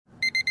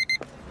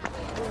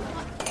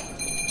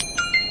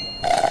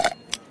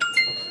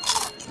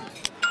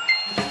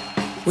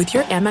With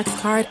your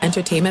Amex card,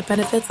 entertainment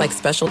benefits like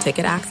special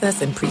ticket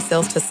access and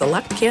pre-sales to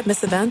select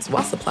can't-miss events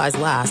while supplies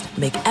last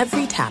make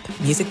every tap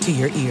music to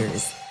your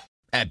ears.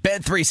 At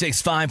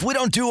Bet365, we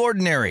don't do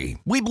ordinary.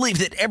 We believe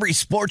that every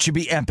sport should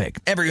be epic.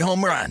 Every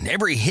home run,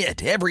 every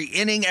hit, every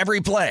inning, every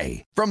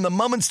play. From the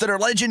moments that are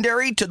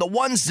legendary to the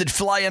ones that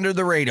fly under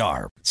the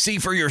radar. See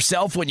for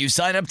yourself when you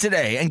sign up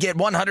today and get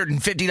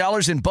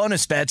 $150 in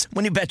bonus bets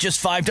when you bet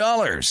just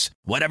 $5.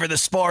 Whatever the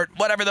sport,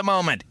 whatever the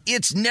moment,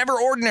 it's never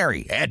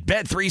ordinary at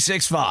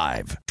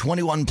Bet365.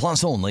 21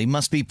 plus only.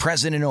 Must be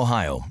present in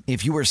Ohio.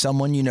 If you or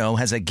someone you know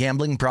has a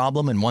gambling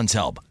problem and wants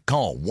help,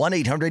 call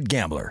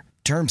 1-800-GAMBLER.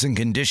 Terms and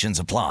conditions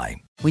apply.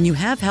 When you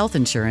have health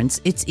insurance,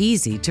 it's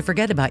easy to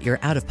forget about your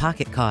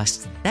out-of-pocket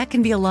costs. That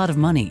can be a lot of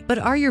money. But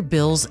are your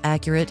bills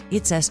accurate?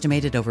 It's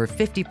estimated over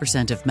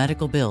 50% of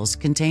medical bills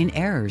contain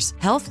errors.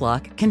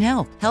 HealthLock can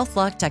help.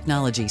 HealthLock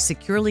technology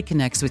securely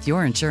connects with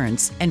your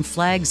insurance and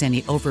flags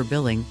any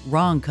overbilling,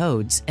 wrong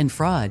codes, and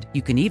fraud.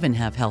 You can even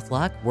have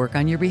HealthLock work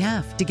on your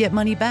behalf to get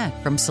money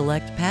back from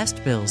select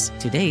past bills.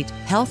 To date,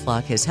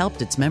 HealthLock has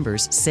helped its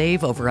members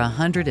save over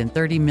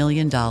 $130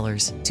 million.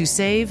 To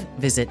save,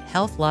 visit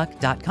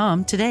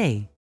healthlock.com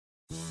today.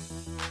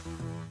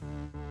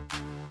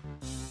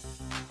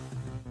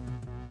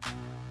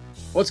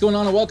 What's going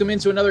on, and welcome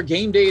into another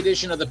game day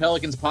edition of the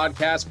Pelicans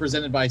podcast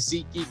presented by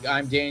SeatGeek.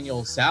 I'm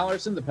Daniel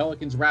Sallerson. The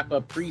Pelicans wrap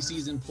up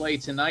preseason play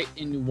tonight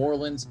in New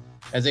Orleans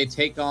as they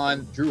take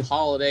on Jrue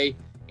Holiday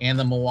and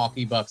the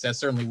Milwaukee Bucks. That's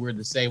certainly weird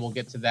to say. We'll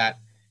get to that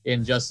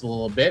in just a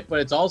little bit, but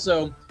it's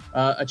also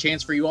a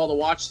chance for you all to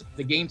watch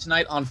the game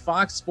tonight on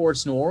Fox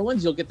Sports New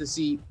Orleans. You'll get to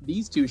see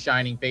these two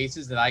shining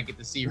faces that I get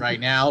to see right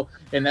now,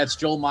 and that's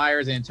Joel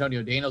Myers and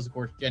Antonio Daniels. Of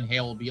course, Jen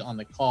Hale will be on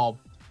the call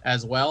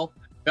as well.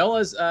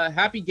 Fellas,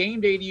 happy game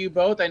day to you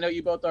both. I know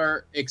you both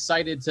are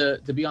excited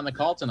to be on the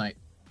call tonight.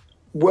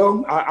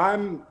 Well,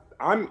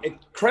 I'm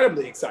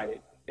incredibly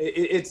excited.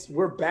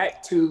 We're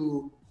back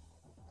to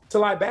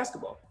live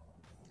basketball,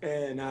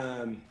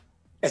 and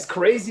as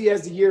crazy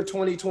as the year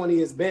 2020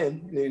 has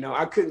been,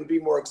 I couldn't be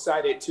more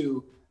excited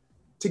to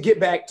get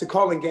back to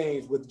calling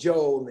games with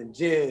Joel and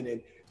Jen, and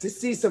to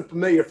see some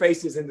familiar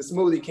faces in the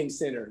Smoothie King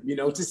Center.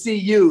 To see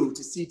you,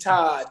 to see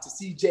Todd, to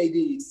see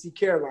JD, to see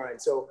Caroline.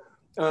 So.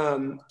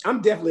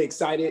 I'm definitely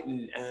excited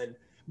and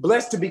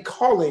blessed to be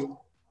calling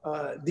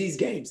these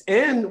games.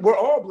 And we're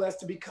all blessed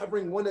to be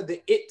covering one of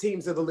the it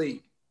teams of the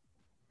league.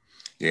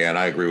 Yeah, and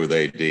I agree with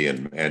AD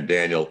and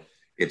Daniel.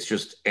 It's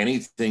just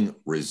anything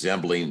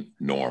resembling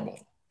normal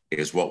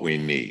is what we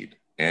need.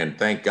 And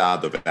thank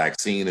God the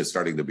vaccine is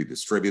starting to be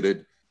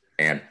distributed.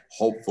 And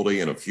hopefully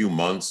in a few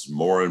months,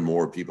 more and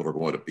more people are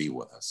going to be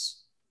with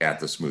us at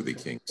the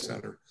Smoothie King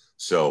Center.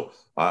 So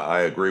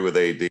I agree with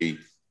AD.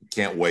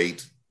 Can't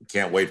wait.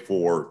 Can't wait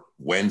for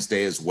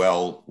Wednesday as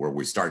well, where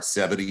we start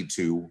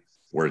 72,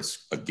 where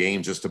it's a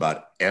game just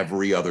about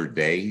every other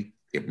day,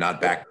 if not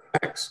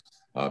back-to-backs.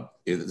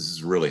 This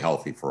is really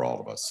healthy for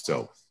all of us.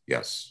 So,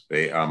 yes,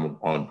 I'm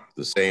on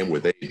the same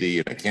with AD,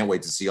 and I can't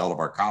wait to see all of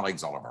our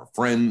colleagues, all of our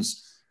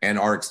friends, and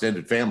our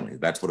extended family.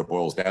 That's what it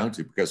boils down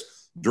to,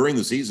 because during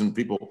the season,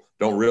 people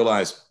don't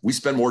realize we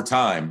spend more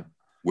time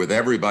with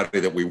everybody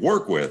that we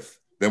work with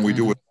than we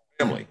do with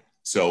family.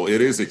 So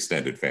it is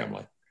extended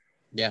family.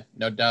 Yeah,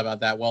 no doubt about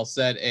that. Well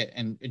said.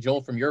 And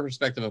Joel, from your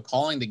perspective of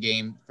calling the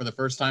game for the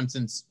first time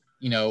since,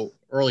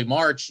 early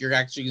March, you're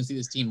actually going to see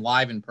this team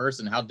live in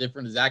person. How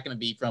different is that going to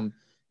be from,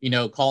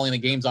 calling the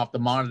games off the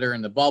monitor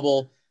in the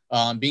bubble,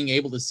 being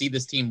able to see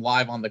this team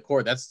live on the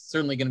court? That's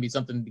certainly going to be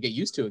something to get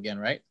used to again,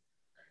 right?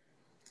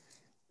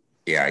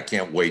 Yeah, I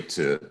can't wait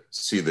to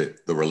see the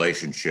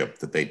relationship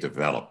that they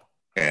develop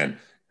and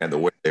the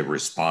way they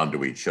respond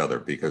to each other,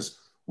 because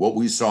what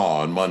we saw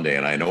on Monday,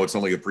 and I know it's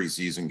only a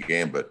preseason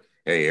game, but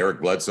hey, Eric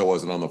Bledsoe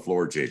wasn't on the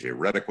floor. JJ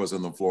Redick was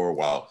on the floor,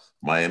 while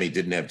Miami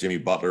didn't have Jimmy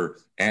Butler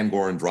and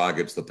Goran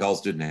Dragic. The Pels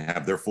didn't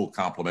have their full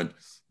complement.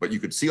 But you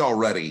could see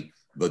already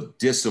the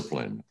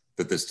discipline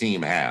that this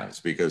team has,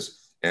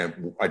 because,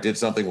 and I did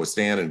something with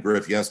Stan and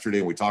Griff yesterday,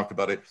 and we talked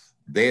about it.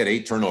 They had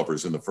 8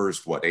 turnovers in the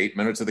first, 8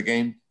 minutes of the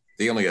game?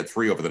 They only had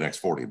 3 over the next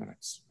 40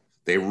 minutes.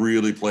 They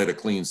really played a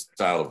clean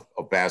style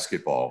of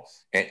basketball.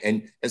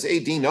 And as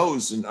AD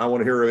knows, and I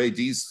want to hear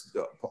AD's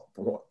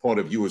point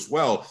of view as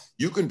well,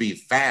 you can be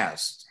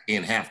fast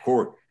in half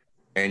court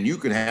and you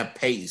can have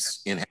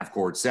pace in half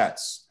court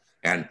sets.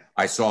 And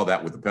I saw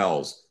that with the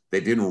Pels.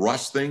 They didn't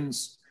rush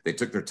things. They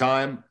took their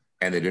time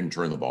and they didn't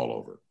turn the ball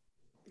over.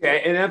 Yeah,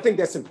 and I think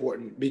that's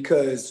important,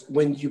 because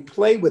when you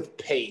play with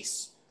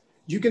pace,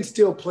 you can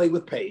still play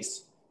with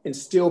pace and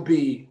still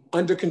be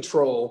under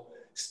control,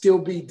 still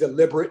be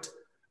deliberate,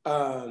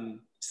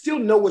 still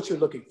know what you're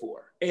looking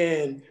for.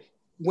 And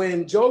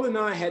when Joel and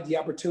I had the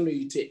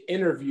opportunity to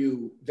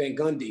interview Van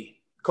Gundy,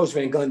 Coach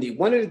Van Gundy,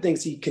 one of the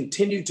things he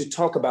continued to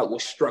talk about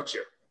was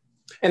structure.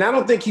 And I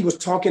don't think he was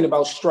talking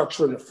about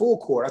structure in the full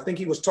court. I think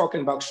he was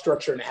talking about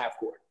structure in the half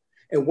court.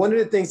 And one of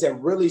the things that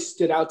really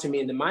stood out to me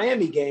in the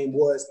Miami game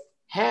was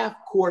half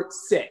court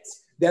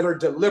sets that are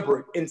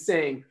deliberate in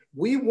saying,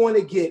 we want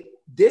to get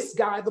this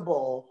guy the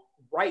ball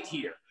right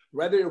here,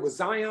 whether it was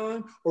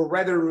Zion or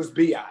whether it was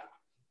B.I.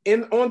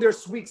 on their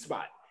sweet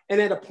spot and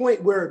at a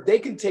point where they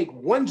can take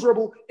one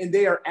dribble and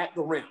they are at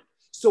the rim.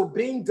 So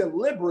being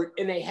deliberate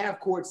in a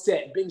half-court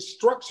set, being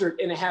structured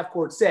in a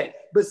half-court set,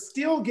 but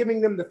still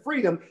giving them the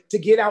freedom to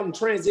get out and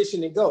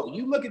transition and go.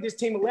 You look at this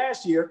team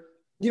last year,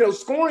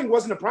 scoring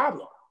wasn't a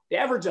problem. They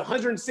averaged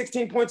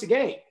 116 points a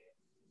game.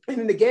 And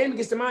in the game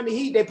against the Miami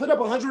Heat, they put up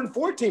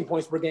 114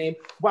 points per game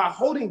while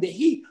holding the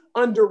Heat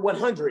under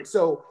 100.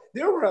 So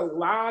there were a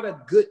lot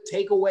of good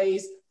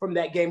takeaways from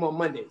that game on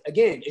Monday.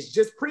 Again, it's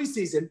just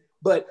preseason,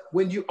 but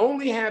when you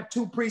only have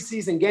 2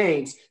 preseason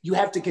games, you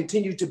have to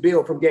continue to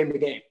build from game to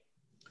game.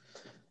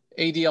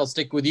 AD, I'll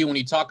stick with you. When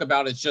you talk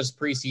about it's just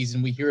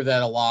preseason, we hear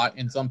that a lot,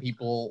 and some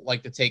people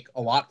like to take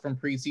a lot from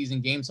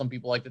preseason games. Some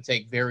people like to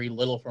take very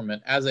little from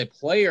it. As a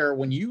player,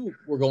 when you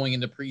were going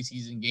into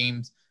preseason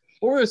games,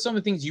 what were some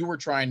of the things you were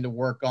trying to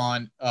work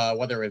on,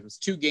 whether it was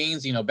 2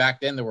 games?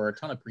 Back then there were a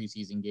ton of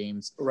preseason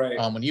games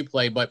when you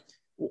played. But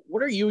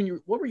what were you and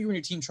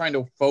your team trying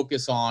to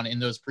focus on in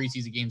those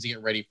preseason games to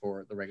get ready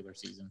for the regular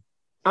season?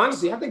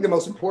 Honestly, I think the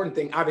most important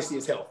thing, obviously,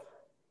 is health.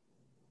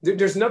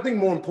 There's nothing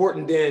more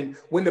important than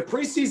when the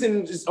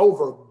preseason is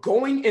over,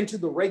 going into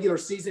the regular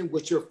season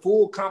with your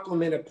full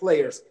complement of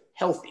players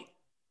healthy.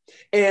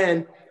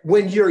 And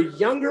when you're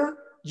younger,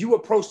 you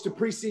approach the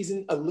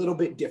preseason a little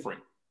bit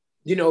different.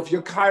 If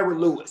you're Kyra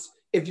Lewis,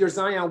 if you're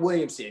Zion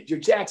Williamson, if you're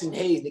Jackson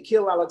Hayes,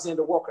 Nickeil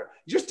Alexander-Walker,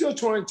 you're still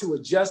trying to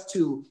adjust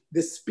to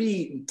the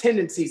speed and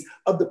tendencies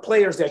of the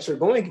players that you're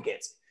going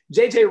against.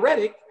 JJ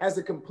Redick has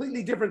a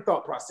completely different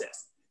thought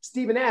process.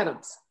 Steven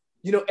Adams,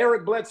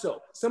 Eric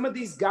Bledsoe, some of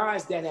these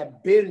guys that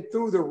have been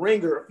through the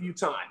ringer a few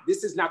times.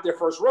 This is not their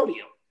first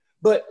rodeo.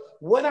 But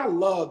what I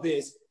love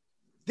is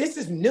this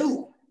is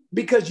new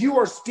because you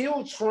are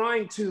still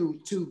trying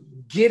to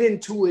get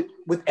into it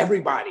with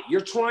everybody.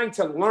 You're trying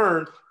to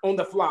learn on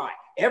the fly.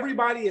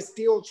 Everybody is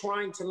still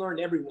trying to learn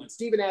everyone.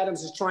 Steven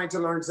Adams is trying to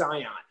learn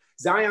Zion.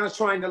 Zion's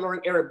trying to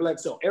learn Eric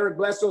Bledsoe. Eric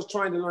Bledsoe's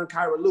trying to learn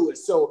Kyra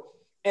Lewis. So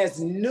as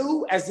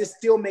new as this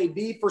still may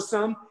be for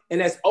some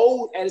and as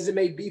old as it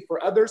may be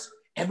for others,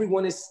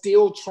 everyone is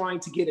still trying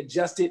to get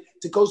adjusted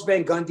to Coach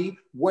Van Gundy,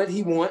 what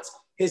he wants,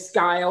 his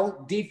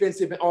style,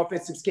 defensive and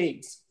offensive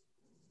schemes.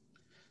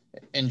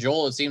 And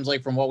Joel, it seems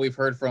like from what we've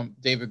heard from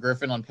David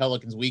Griffin on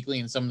Pelicans Weekly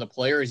and some of the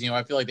players,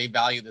 I feel like they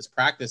value this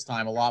practice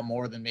time a lot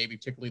more than maybe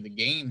particularly the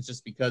games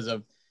just because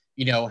of,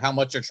 how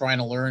much they're trying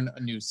to learn a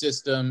new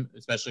system,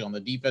 especially on the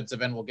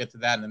defensive end. We'll get to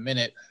that in a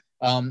minute.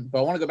 But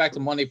I want to go back to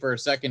Monday for a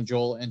second,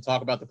 Joel, and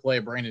talk about the play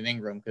of Brandon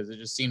Ingram because it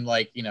just seemed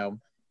like,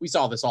 we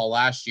saw this all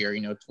last year,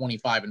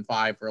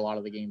 25-5 for a lot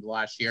of the games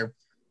last year.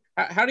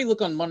 How do you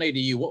look on Monday to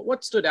you?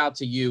 What stood out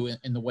to you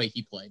in the way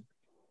he played?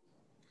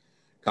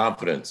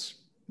 Confidence,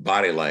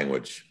 body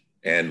language,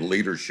 and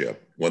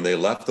leadership. When they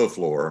left the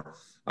floor,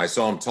 I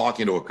saw him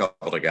talking to a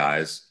couple of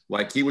guys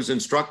like he was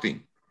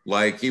instructing,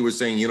 like he was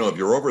saying, if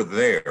you're over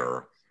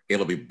there,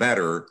 it'll be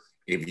better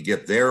if you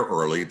get there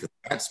early, to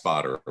that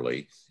spot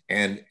early.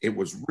 And it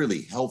was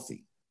really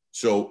healthy.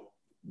 So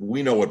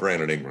we know what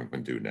Brandon Ingram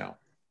can do now.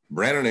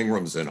 Brandon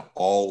Ingram's an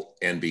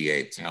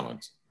all-NBA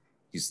talent.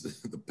 He's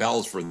the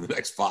Pels for the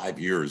next 5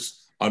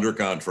 years under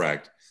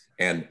contract.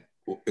 And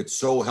it's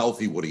so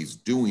healthy what he's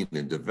doing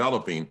and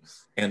developing.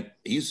 And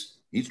he's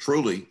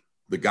truly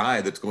the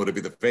guy that's going to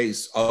be the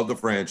face of the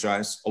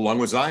franchise along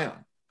with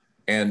Zion.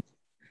 And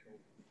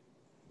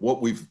what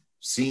we've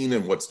seen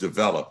and what's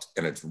developed,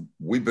 and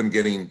we've been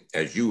getting,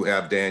 as you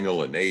have,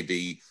 Daniel and AD,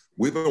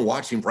 we've been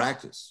watching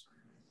practice.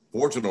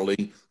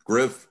 Fortunately,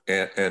 Griff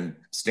and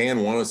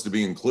Stan want us to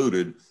be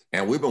included,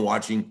 and we've been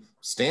watching.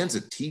 Stan's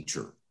a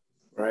teacher.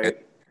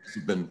 Right.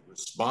 He's been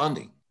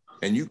responding.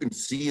 And you can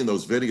see in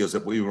those videos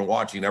that we've been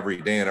watching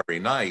every day and every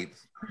night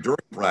during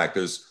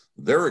practice,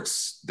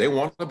 they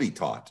want to be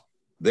taught.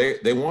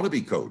 They want to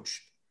be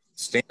coached.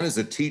 Stan is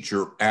a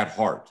teacher at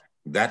heart.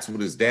 That's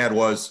what his dad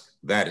was.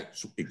 That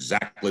is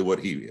exactly what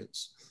he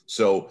is.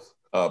 So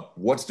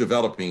what's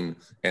developing,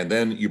 and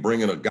then you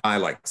bring in a guy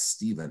like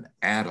Steven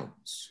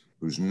Adams,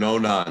 who's no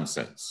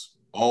nonsense,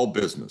 all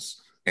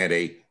business, and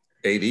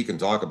AD can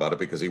talk about it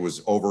because he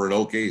was over in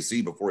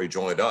OKC before he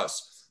joined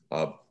us.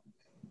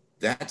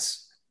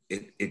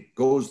 It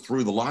goes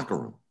through the locker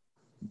room.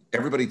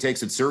 Everybody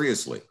takes it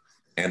seriously.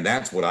 And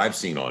that's what I've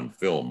seen on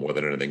film more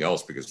than anything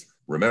else, because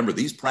remember,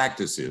 these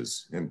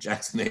practices, and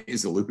Jackson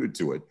Hayes alluded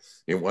to it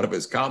in one of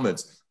his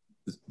comments,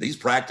 these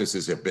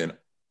practices have been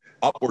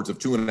upwards of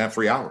 2.5,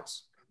 3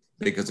 hours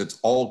because it's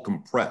all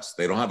compressed.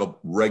 They don't have a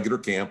regular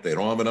camp. They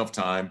don't have enough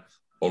time,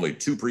 only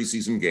 2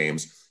 preseason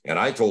games. And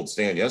I told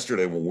Stan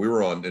yesterday when we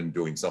were on and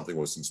doing something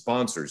with some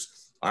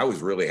sponsors, I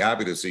was really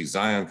happy to see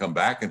Zion come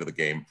back into the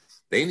game.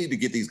 They need to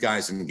get these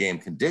guys in game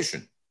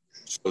condition.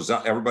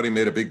 So everybody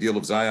made a big deal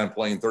of Zion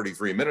playing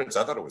 33 minutes.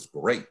 I thought it was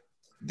great.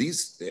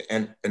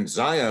 And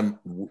Zion,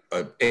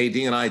 AD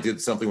and I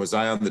did something with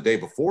Zion the day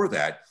before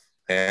that,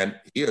 and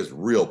he is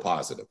real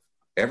positive.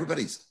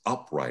 Everybody's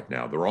up right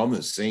now. They're on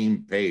the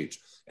same page.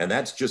 And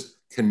that's just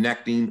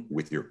connecting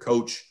with your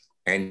coach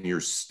and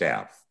your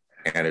staff.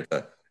 And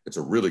it's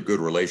a really good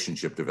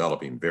relationship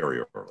developing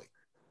very early.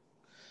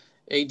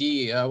 AD,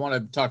 I want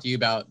to talk to you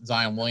about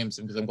Zion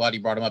Williamson because I'm glad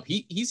you brought him up.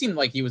 He seemed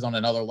like he was on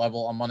another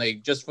level on Monday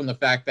just from the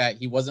fact that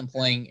he wasn't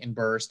playing in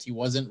burst. He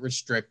wasn't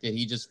restricted.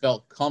 He just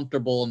felt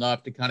comfortable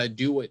enough to kind of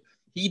do what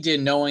he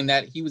did, knowing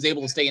that he was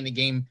able to stay in the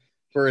game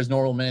for his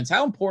normal minutes.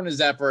 How important is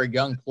that for a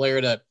young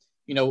player to,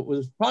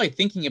 was probably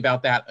thinking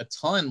about that a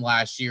ton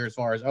last year as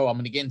far as, I'm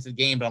going to get into the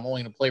game, but I'm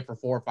only going to play for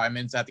 4 or 5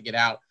 minutes. I have to get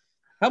out.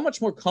 How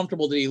much more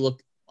comfortable did he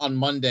look on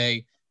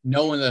Monday,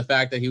 knowing the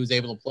fact that he was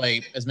able to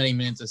play as many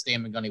minutes as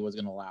Stan Van Gundy was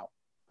going to allow?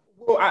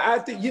 Well, I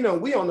think,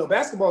 we all know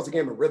basketball is a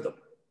game of rhythm.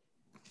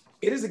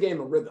 It is a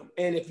game of rhythm.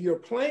 And if you're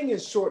playing in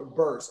short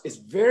bursts, it's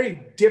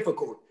very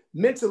difficult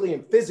mentally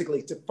and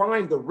physically to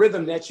find the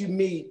rhythm that you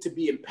need to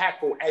be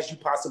impactful as you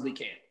possibly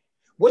can.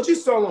 What you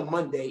saw on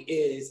Monday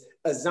is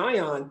a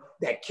Zion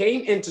that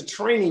came into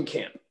training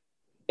camp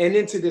and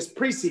into this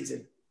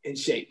preseason in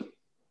shape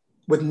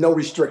with no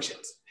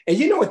restrictions. And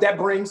you know what that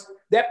brings?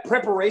 That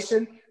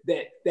preparation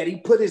that he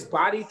put his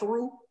body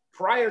through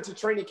prior to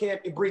training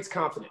camp, it breeds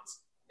confidence.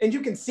 And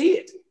you can see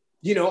it.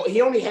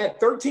 He only had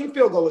 13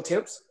 field goal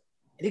attempts,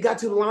 and he got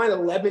to the line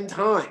 11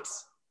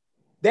 times.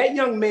 That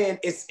young man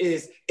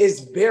is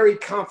very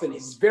confident.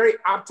 He's very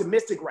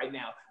optimistic right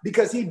now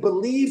because he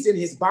believes in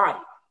his body.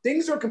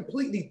 Things are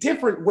completely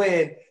different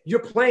when you're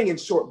playing in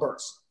short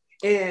bursts.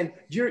 And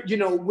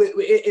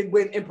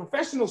when in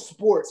professional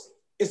sports,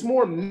 it's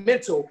more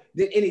mental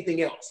than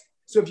anything else.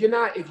 So if you're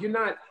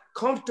not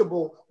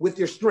comfortable with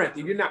your strength,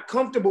 if you're not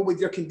comfortable with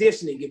your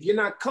conditioning, if you're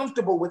not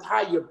comfortable with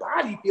how your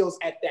body feels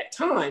at that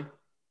time,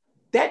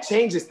 that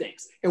changes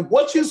things. And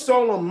what you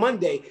saw on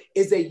Monday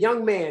is a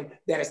young man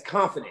that is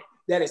confident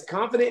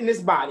in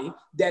his body,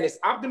 that is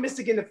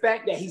optimistic in the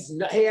fact that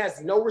he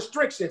has no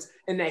restrictions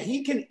and that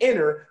he can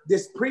enter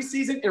this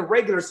preseason and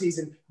regular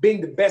season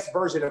being the best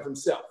version of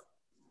himself.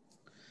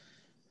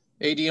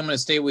 AD, I'm going to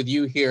stay with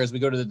you here as we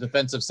go to the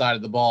defensive side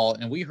of the ball.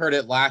 And we heard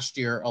it last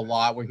year a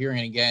lot. We're hearing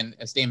it again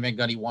as Stan Van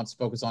Gundy wants to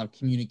focus on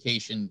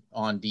communication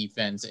on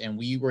defense. And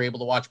we were able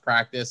to watch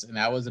practice, and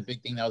that was a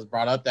big thing that was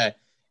brought up, that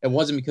it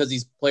wasn't because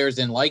these players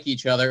didn't like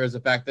each other. It was the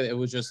fact that it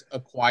was just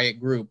a quiet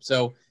group.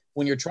 So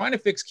when you're trying to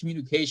fix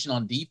communication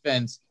on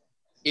defense,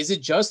 is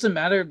it just a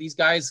matter of these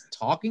guys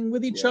talking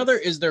with each other?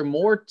 Is there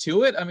more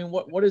to it? I mean,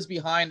 what is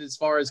behind as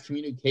far as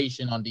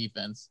communication on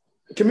defense?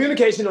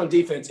 Communication on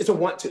defense, it's a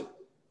want to.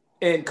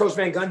 And Coach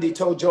Van Gundy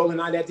told Joel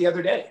and I that the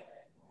other day.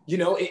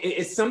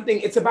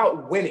 It's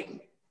about winning.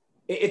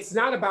 It's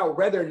not about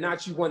whether or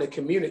not you want to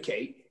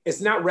communicate. It's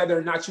not whether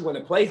or not you want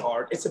to play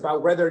hard. It's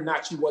about whether or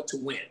not you want to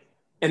win.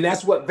 And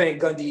that's what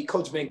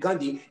Coach Van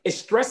Gundy is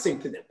stressing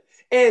to them.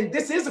 And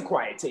this is a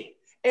quiet team.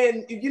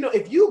 And,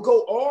 if you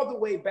go all the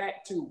way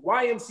back to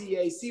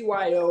YMCA,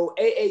 CYO,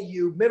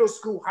 AAU, middle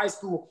school, high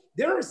school,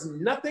 there is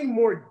nothing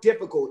more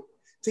difficult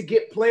to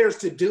get players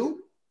to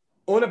do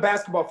on a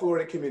basketball floor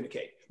than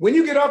communicate. When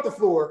you get off the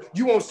floor,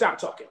 you won't stop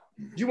talking.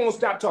 You won't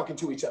stop talking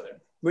to each other.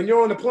 When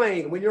you're on the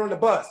plane, when you're on the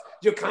bus,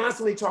 you're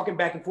constantly talking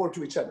back and forth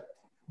to each other.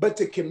 But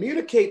to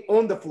communicate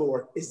on the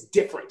floor is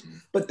different.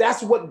 But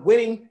that's what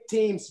winning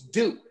teams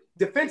do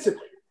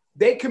defensively.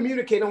 They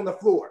communicate on the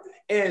floor.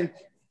 And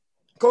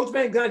Coach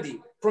Van Gundy,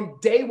 from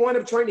day one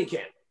of training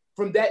camp,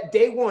 from that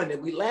day one,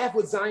 and we laughed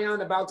with Zion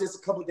about this a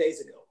couple of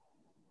days ago,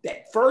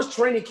 that first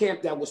training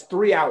camp that was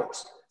 3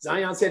 hours.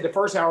 Zion said the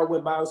first hour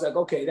went by. I was like,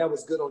 okay, that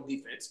was good on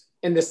defense.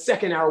 And the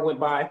second hour went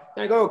by.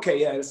 And I go,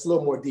 okay, yeah, it's a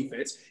little more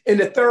defense. And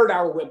the third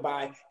hour went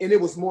by, and it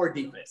was more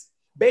defense.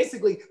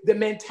 Basically, the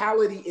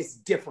mentality is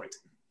different.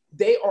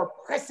 They are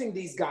pressing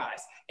these guys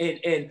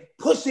and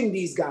pushing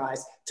these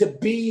guys to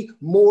be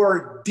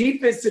more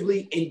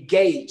defensively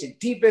engaged and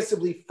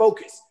defensively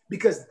focused,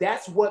 because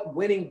that's what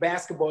winning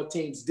basketball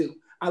teams do.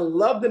 I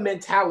love the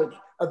mentality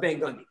of Van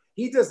Gundy.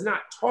 He does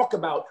not talk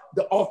about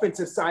the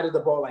offensive side of the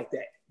ball like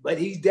that, but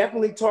he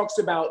definitely talks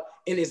about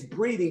and is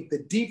breathing the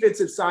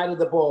defensive side of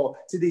the ball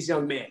to these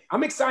young men.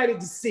 I'm excited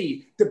to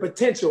see the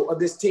potential of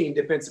this team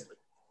defensively.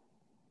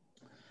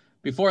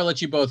 Before I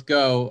let you both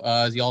go,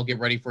 as y'all get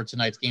ready for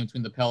tonight's game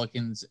between the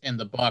Pelicans and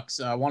the Bucks,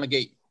 I want to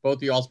get both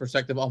of y'all's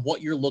perspective on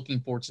what you're looking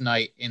for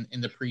tonight in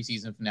the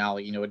preseason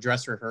finale. A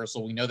dress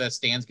rehearsal. We know that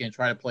Stan's going to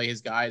try to play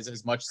his guys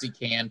as much as he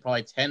can,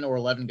 probably 10 or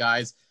 11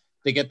 guys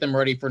to get them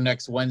ready for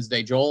next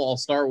Wednesday. Joel, I'll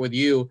start with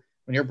you.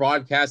 When you're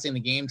broadcasting the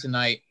game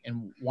tonight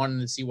and wanting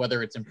to see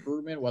whether it's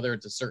improvement, whether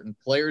it's a certain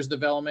player's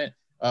development,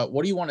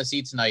 what do you want to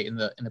see tonight in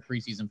the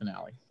preseason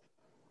finale?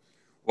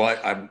 Well,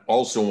 I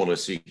also want to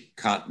see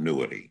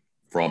continuity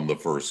from the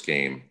first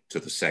game to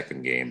the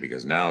second game,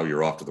 because now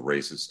you're off to the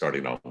races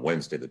starting on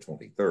Wednesday, the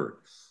 23rd.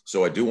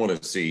 So I do want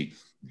to see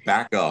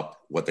back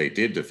up what they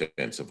did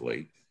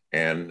defensively.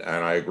 And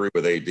I agree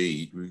with AD.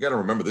 We've got to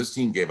remember this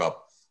team gave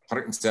up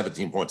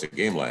 117 points a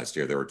game last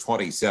year. They were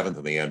 27th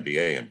in the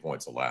NBA in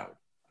points allowed.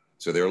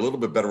 So they're a little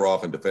bit better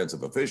off in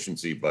defensive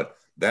efficiency, but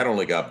that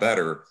only got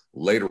better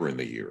later in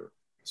the year.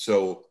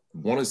 So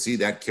want to see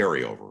that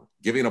carryover.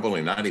 Giving up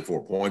only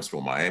 94 points to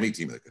a Miami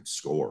team that can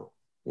score.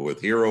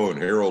 With Hero,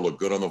 and Hero looked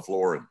good on the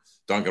floor, and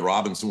Duncan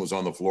Robinson was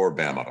on the floor,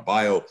 Bam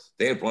Adebayo.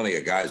 They had plenty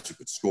of guys who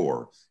could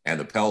score, and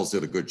the Pels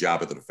did a good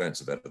job at the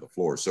defensive end of the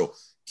floor. So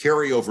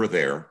carry over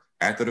there.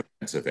 at the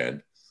defensive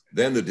end,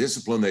 then the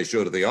discipline they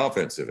showed at the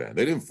offensive end.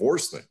 They didn't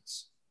force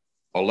things.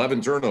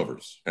 11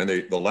 turnovers, and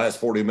the last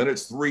 40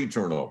 minutes, 3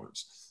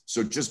 turnovers.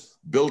 So just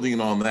building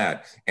on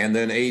that. And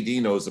then AD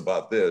knows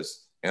about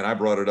this, and I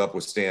brought it up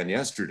with Stan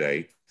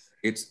yesterday.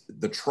 It's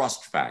the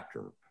trust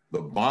factor,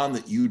 the bond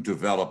that you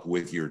develop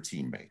with your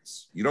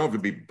teammates. You don't have to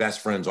be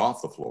best friends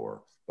off the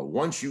floor, but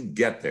once you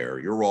get there,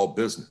 you're all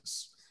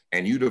business.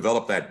 And you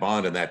develop that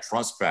bond and that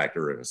trust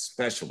factor, and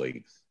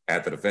especially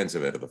at the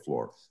defensive end of the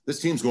floor. This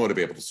team's going to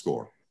be able to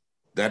score.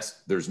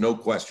 There's no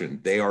question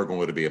they are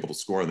going to be able to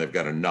score, and they've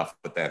got enough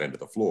at that end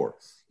of the floor.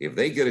 If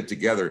they get it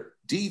together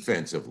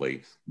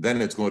defensively, then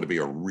it's going to be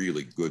a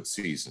really good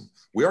season.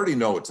 We already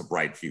know it's a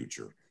bright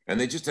future. And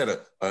they just had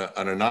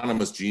an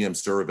anonymous GM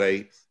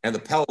survey, and the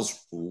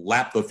Pels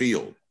lapped the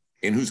field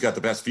in who's got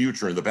the best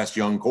future and the best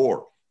young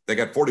core. They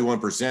got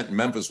 41%, and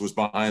Memphis was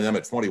behind them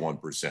at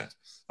 21%.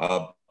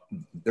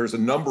 There's a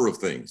number of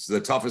things.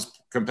 The toughest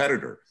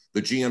competitor,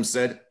 the GM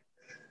said,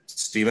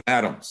 Steven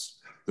Adams.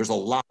 There's a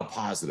lot of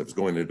positives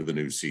going into the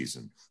new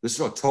season. This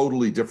is a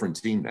totally different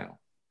team now.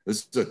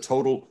 This is a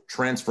total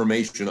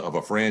transformation of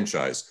a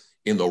franchise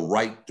in the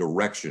right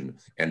direction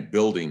and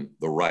building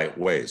the right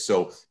way.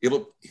 So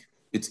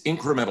it's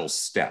incremental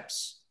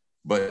steps.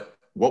 But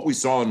what we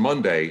saw on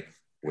Monday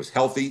was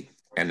healthy,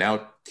 and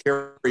now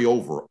carry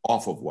over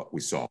off of what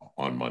we saw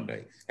on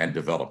Monday and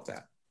develop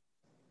that.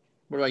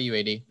 What about you,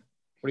 AD?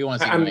 What do you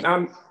want to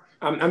see?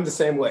 I'm the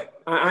same way.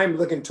 I'm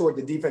looking toward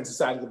the defensive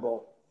side of the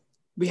ball.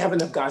 We have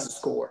enough guys to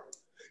score.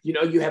 You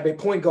know, you have a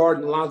point guard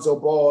in Lonzo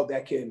Ball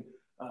that can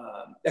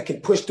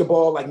push the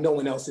ball like no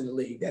one else in the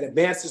league, that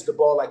advances the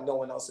ball like no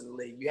one else in the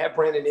league. You have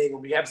Brandon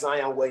Ingram, you have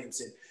Zion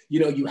Williamson.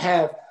 You know, you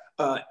have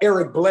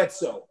Eric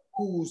Bledsoe,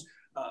 who's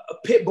a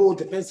pit bull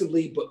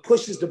defensively, but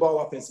pushes the ball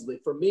offensively.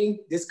 For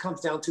me, this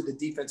comes down to the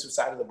defensive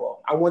side of the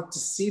ball. I want to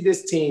see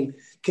this team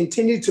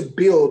continue to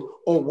build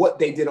on what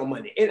they did on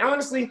Monday. And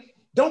honestly,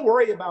 don't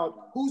worry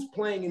about who's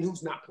playing and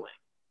who's not playing.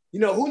 You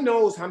know, who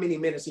knows how many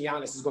minutes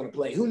Giannis is going to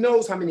play? Who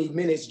knows how many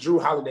minutes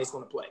Jrue Holiday is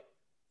going to play?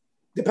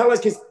 The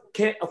Pelicans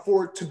can't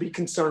afford to be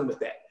concerned with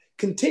that.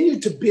 Continue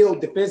to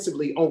build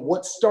defensively on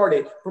what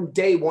started from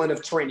day one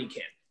of training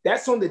camp.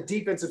 That's on the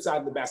defensive side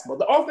of the basketball.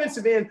 The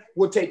offensive end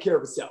will take care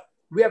of itself.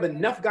 We have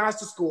enough guys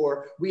to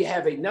score. We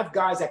have enough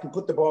guys that can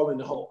put the ball in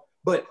the hole.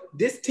 But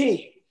this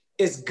team,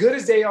 as good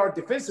as they are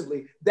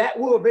defensively, that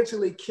will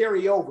eventually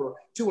carry over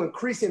to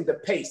increasing the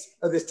pace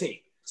of this team.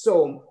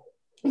 So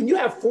when you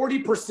have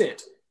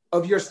 40%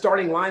 of your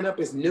starting lineup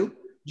is new,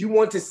 you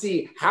want to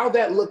see how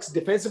that looks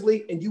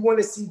defensively, and you want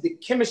to see the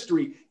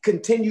chemistry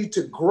continue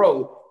to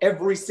grow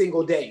every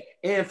single day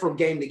and from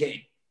game to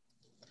game.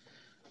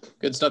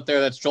 Good stuff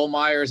there. That's Joel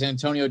Myers and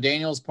Antonio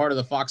Daniels, part of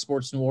the Fox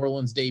Sports New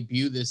Orleans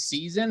debut this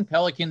season.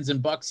 Pelicans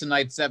and Bucks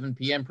tonight, 7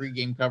 p.m.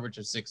 Pregame coverage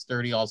at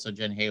 6:30. Also,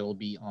 Jen Hay will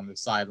be on the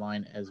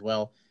sideline as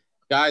well.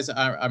 Guys,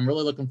 I'm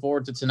really looking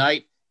forward to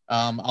tonight.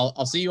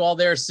 I'll see you all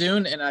there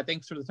soon, and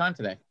thanks for the time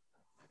today.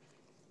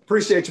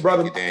 Appreciate you,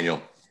 brother. Thank you,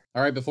 Daniel.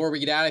 All right, before we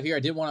get out of here,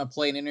 I did want to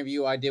play an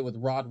interview I did with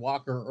Rod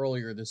Walker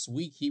earlier this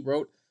week. He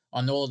wrote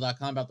on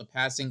NOLA.com about the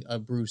passing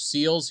of Bruce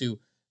Seals, who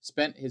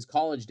spent his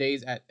college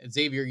days at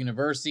Xavier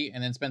University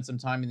and then spent some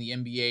time in the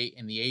NBA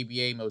and the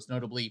ABA, most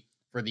notably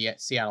for the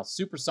Seattle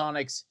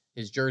Supersonics.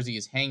 His jersey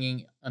is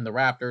hanging on the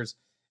Raptors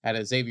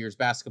at Xavier's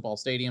basketball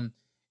stadium.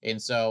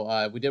 And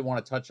so we did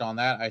want to touch on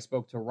that. I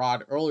spoke to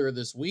Rod earlier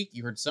this week.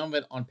 You heard some of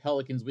it on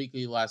Pelicans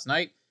Weekly last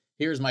night.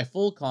 Here's my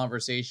full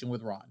conversation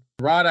with Rod.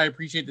 Rod, I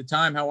appreciate the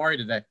time. How are you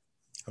today?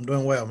 I'm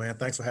doing well, man.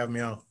 Thanks for having me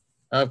on.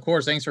 Of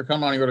course. Thanks for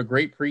coming on. You wrote a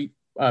great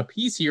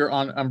piece here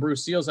on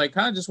Bruce Seals. I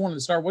kind of just wanted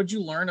to start. What did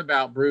you learn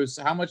about Bruce?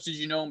 How much did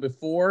you know him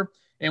before?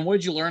 And what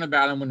did you learn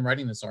about him when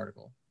writing this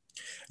article?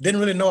 Didn't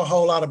really know a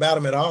whole lot about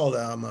him at all.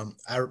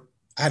 I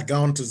had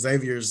gone to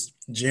Xavier's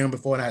gym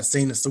before, and I had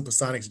seen the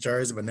Supersonics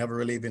jersey, but never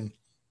really even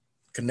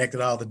connected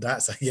all the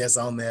dots, I guess,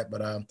 on that.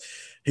 But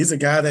he's a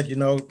guy that,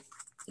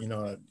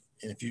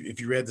 if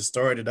you read the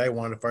story today,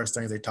 one of the first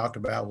things they talked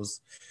about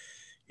was,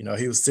 he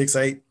was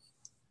 6'8",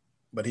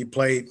 but he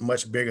played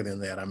much bigger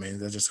than that. I mean,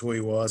 that's just who he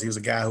was. He was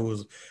a guy who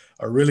was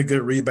a really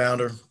good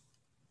rebounder,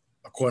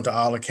 according to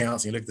all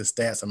accounts. You look at the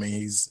stats. I mean,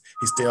 he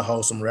still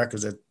holds some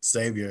records at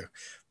Xavier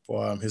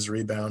for his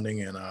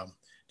rebounding, and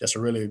just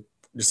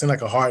seemed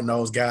like a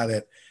hard-nosed guy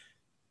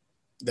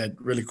that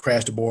really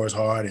crashed the boards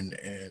hard and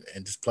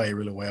just played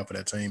really well for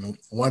that team. And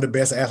one of the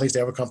best athletes to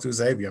ever come through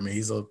Xavier. I mean,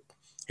 he's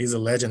a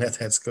legend at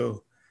that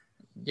school.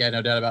 Yeah,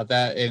 no doubt about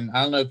that. And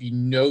I don't know if you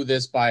know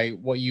this by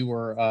what you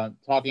were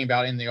talking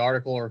about in the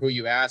article or who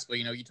you asked, but,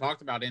 you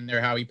talked about in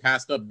there how he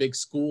passed up big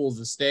schools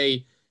to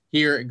stay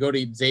here and go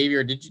to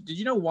Xavier. Did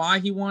you know why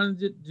he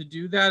wanted to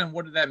do that? And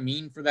what did that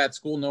mean for that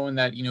school, knowing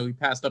that, he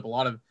passed up a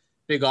lot of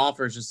big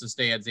offers just to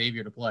stay at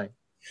Xavier to play?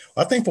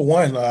 I think for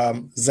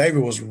one,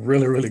 Xavier was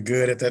really, really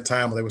good at that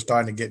time when they were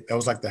starting to that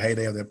was like the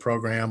heyday of their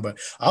program. But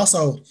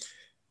also,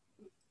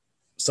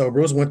 so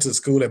Bruce went to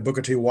school at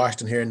Booker T.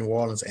 Washington here in New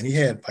Orleans, and he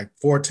had like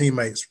 4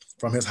 teammates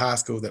from his high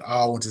school that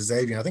all went to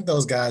Xavier. And I think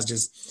those guys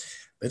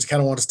they just kind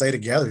of wanted to stay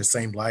together, it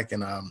seemed like,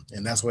 and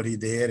that's what he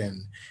did.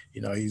 And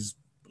he's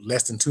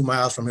less than 2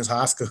 miles from his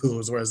high school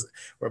is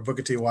where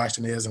Booker T.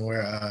 Washington is and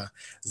where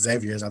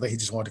Xavier is. I think he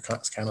just wanted to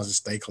kind of just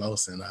stay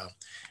close. And,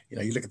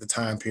 you look at the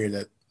time period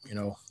that,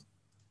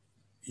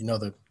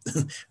 the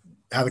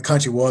how the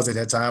country was at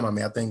that time. I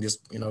mean, I think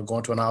just,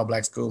 going to an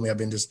all-black school may have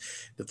been just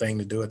the thing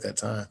to do at that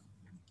time.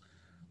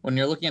 When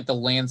you're looking at the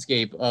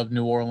landscape of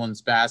New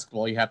Orleans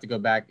basketball, you have to go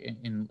back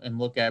and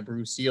look at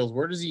Bruce Seals.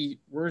 Where does he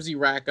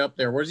rack up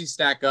there? Where does he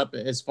stack up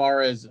as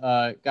far as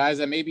guys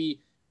that maybe,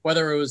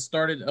 whether it was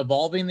started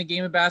evolving the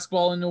game of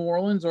basketball in New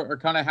Orleans or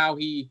kind of how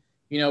he,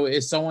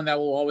 is someone that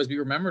will always be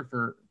remembered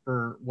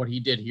for what he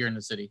did here in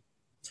the city?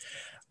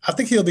 I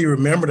think he'll be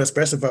remembered,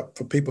 especially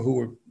for people who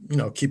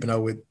were, keeping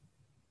up with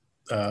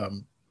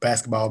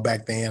basketball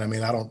back then. I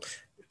mean,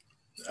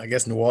 I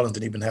guess New Orleans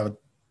didn't even have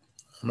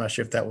I'm not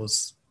sure if that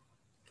was,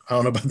 I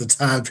don't know about the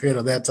time period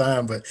of that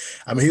time, but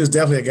I mean, he was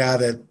definitely a guy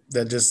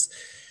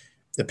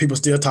that people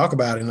still talk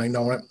about. And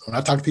when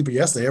I talked to people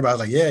yesterday, everybody was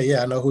like,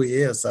 yeah, I know who he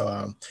is.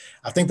 So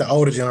I think the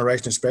older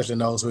generation especially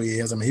knows who he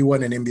is. I mean, he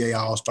wasn't an NBA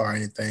All-Star or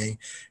anything.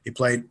 He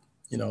played,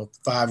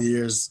 5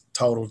 years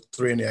total,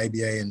 3 in the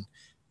ABA and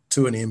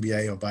 2 in the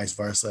NBA or vice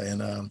versa.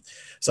 And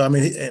so, I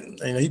mean,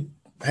 he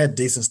had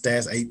decent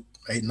stats,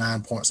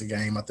 8-9 points a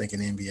game, I think,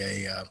 in the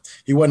NBA.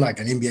 He wasn't like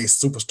an NBA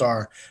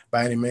superstar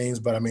by any means,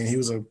 but I mean, he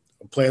was a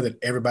player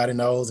that everybody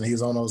knows, and he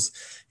was on those.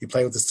 He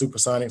played with the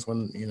Supersonics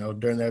when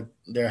during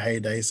their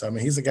heyday. So I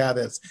mean, he's a guy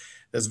that's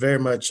very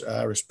much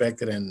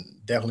respected and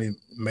definitely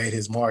made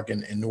his mark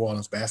in New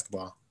Orleans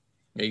basketball.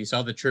 Yeah, you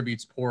saw the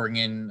tributes pouring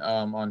in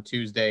on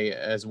Tuesday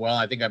as well.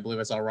 I believe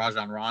I saw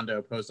Rajon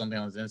Rondo post something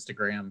on his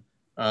Instagram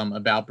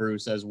about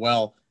Bruce as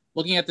well.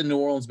 Looking at the New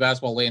Orleans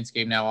basketball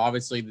landscape now,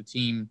 obviously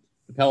the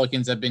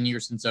Pelicans have been here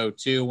since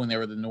 2002 when they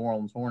were the New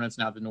Orleans Hornets,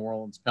 now the New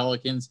Orleans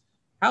Pelicans.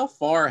 How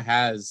far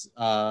has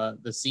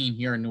the scene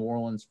here in New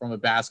Orleans from a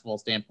basketball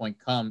standpoint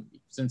come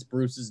since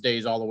Bruce's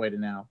days all the way to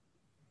now?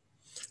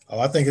 Oh,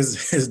 I think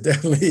it's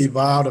definitely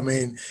evolved. I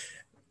mean,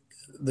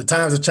 the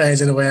times have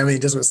changed anyway. I mean,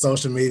 just with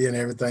social media and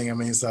everything. I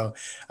mean, so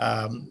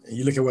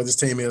you look at where this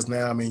team is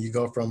now. I mean, you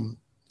go from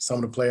some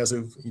of the players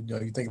who,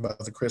 you think about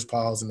the Chris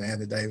Pauls and the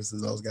Anthony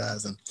Davises, those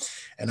guys. And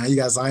now you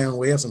got Zion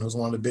Williamson, who's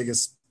one of the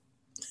biggest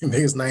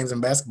names in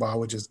basketball,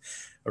 which is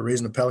a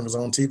reason the Pelicans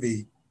are on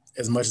TV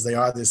as much as they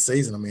are this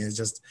season. I mean, it's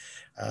just,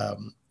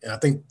 and I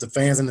think the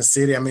fans in the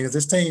city, I mean, if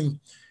this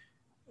team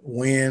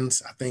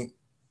wins, I think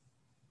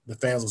the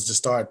fans will just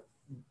start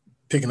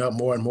picking up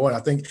more and more. And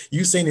I think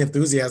you've seen the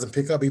enthusiasm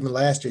pick up even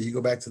last year. You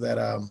go back to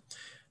that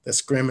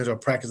scrimmage or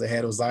practice they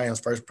had. It was Zion's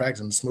first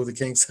practice, and the Smoothie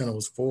King Center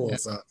was full. Yeah.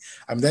 So,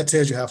 I mean, that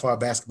tells you how far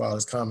basketball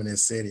has come in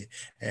this city.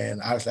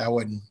 And obviously, I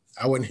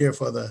wasn't here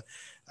for the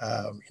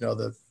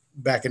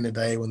back in the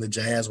day when the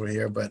Jazz were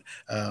here, but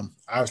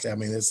obviously, I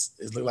mean, it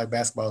looked like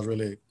basketball is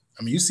really.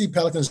 I mean, you see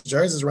Pelicans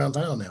jerseys around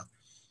town now.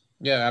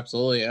 Yeah,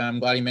 absolutely. And I'm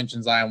glad you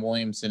mentioned Zion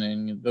Williamson,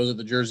 and those are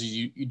the jerseys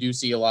you do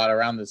see a lot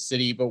around the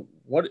city. But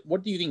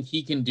what do you think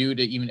he can do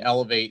to even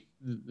elevate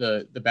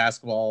the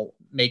basketball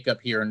makeup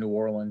here in New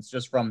Orleans,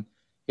 just from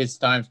his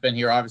time spent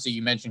here? Obviously,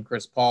 you mentioned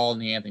Chris Paul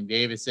and the Anthony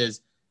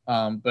Davises,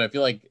 but I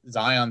feel like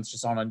Zion's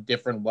just on a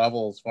different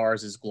level as far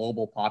as his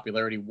global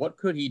popularity. What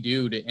could he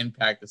do to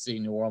impact the city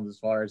of New Orleans as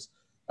far as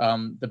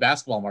the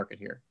basketball market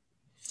here?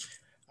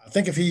 I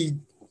think if he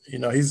 –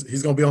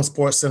 he's going to be on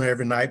SportsCenter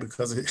every night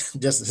because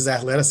of just his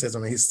athleticism.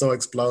 I mean, he's so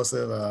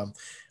explosive.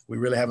 We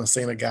really haven't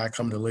seen a guy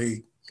come to the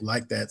league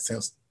like that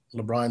since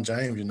LeBron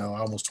James,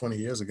 almost 20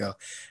 years ago.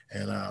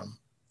 And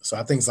so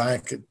I think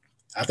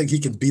he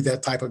can be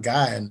that type of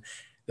guy. And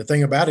the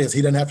thing about it is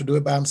he doesn't have to do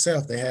it by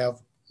himself. They have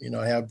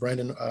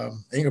Brandon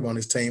Ingram on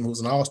his team, who's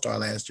an all-star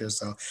last year.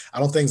 So I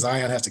don't think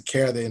Zion has to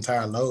carry the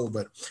entire load,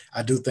 but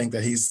I do think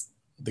that he's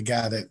the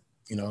guy that,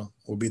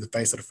 will be the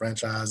face of the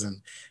franchise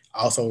and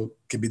also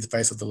could be the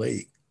face of the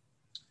league.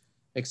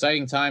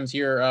 Exciting times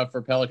here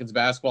for Pelicans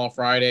basketball.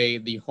 Friday,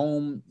 the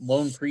home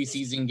lone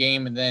preseason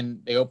game, and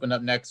then they open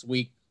up next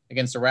week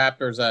against the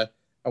Raptors.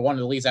 I wanted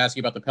to at least ask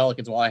you about the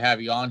Pelicans while I have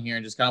you on here,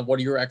 and just kind of what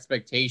are your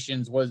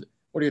expectations? What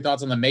are your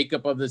thoughts on the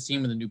makeup of this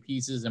team and the new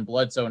pieces and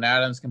Bledsoe and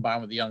Adams combined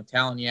with the young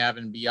talent you have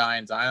in BI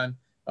and Zion?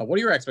 What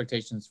are your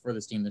expectations for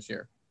this team this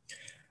year?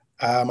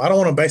 I don't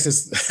want to base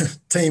this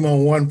team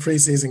on one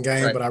preseason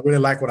game, right, but I really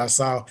like what I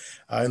saw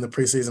in the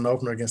preseason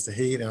opener against the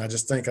Heat. And I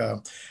just think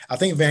I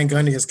think Van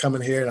Gundy has come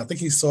in here, and I think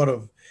he sort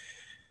of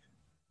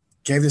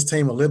gave this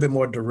team a little bit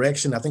more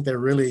direction. I think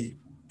the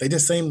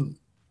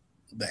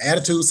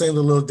attitude seemed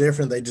a little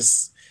different.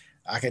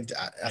 I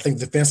think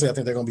defensively, I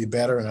think they're going to be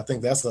better. And I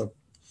think that's a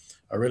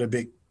really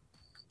big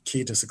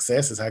key to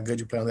success is how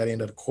good you play on that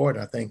end of the court.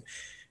 And I think,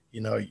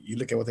 you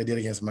look at what they did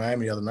against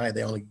Miami the other night,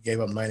 they only gave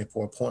up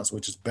 94 points,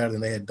 which is better than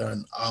they had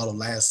done all of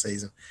last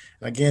season.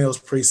 And again, it was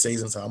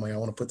preseason, so I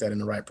want to put that in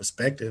the right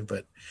perspective.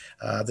 But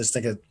I just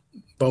think it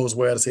bodes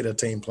well to see the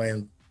team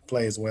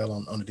play as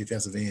well on the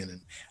defensive end.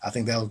 And I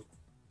think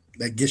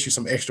that gets you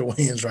some extra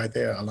wins right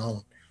there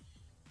alone.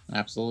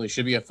 Absolutely.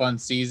 Should be a fun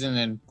season.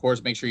 And, of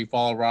course, make sure you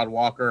follow Rod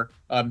Walker.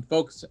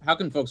 Folks, how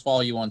can folks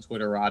follow you on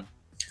Twitter, Rod?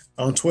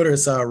 On Twitter,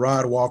 it's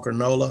Rod Walker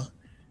Nola.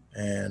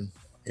 And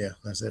Yeah,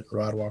 that's it.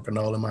 Rod Walker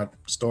Nola. My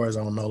store is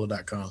on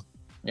NOLA.com.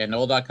 Yeah,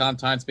 NOLA.com,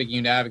 Times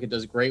Picayune Advocate,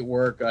 does great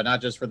work,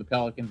 not just for the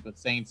Pelicans, but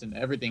Saints and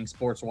everything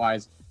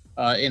sports-wise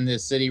in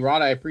this city.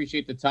 Rod, I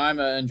appreciate the time.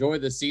 Enjoy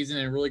the season,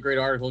 and a really great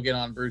article again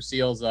on Bruce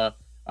Seals.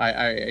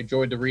 I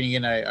enjoyed the reading,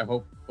 and I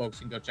hope folks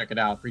can go check it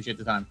out. Appreciate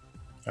the time.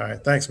 All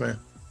right. Thanks, man.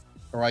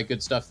 All right,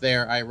 good stuff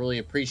there. I really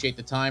appreciate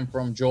the time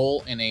from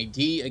Joel and AD.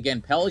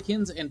 Again,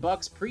 Pelicans and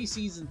Bucks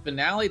preseason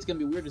finale. It's going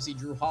to be weird to see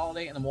Drew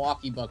Holiday in the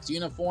Milwaukee Bucks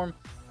uniform.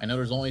 I know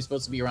there's only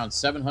supposed to be around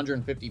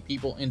 750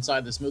 people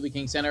inside the Smoothie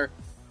King Center,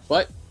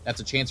 but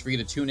that's a chance for you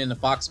to tune in to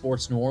Fox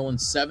Sports New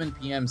Orleans, 7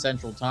 p.m.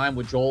 Central Time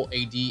with Joel,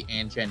 AD,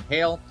 and Jen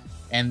Hale.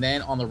 And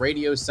then on the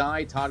radio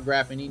side, Todd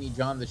Graffinini,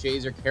 John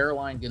DeShazer,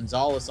 Caroline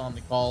Gonzalez on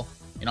the call,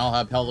 and I'll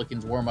have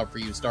Pelicans warm up for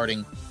you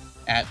starting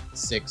at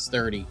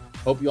 6:30.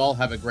 Hope you all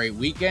have a great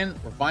weekend.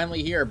 We're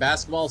finally here.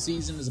 Basketball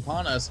season is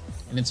upon us.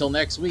 And until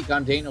next week,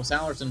 I'm Daniel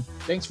Sallerson.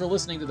 Thanks for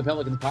listening to the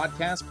Pelicans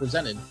podcast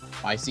presented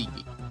by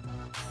SeatGeek.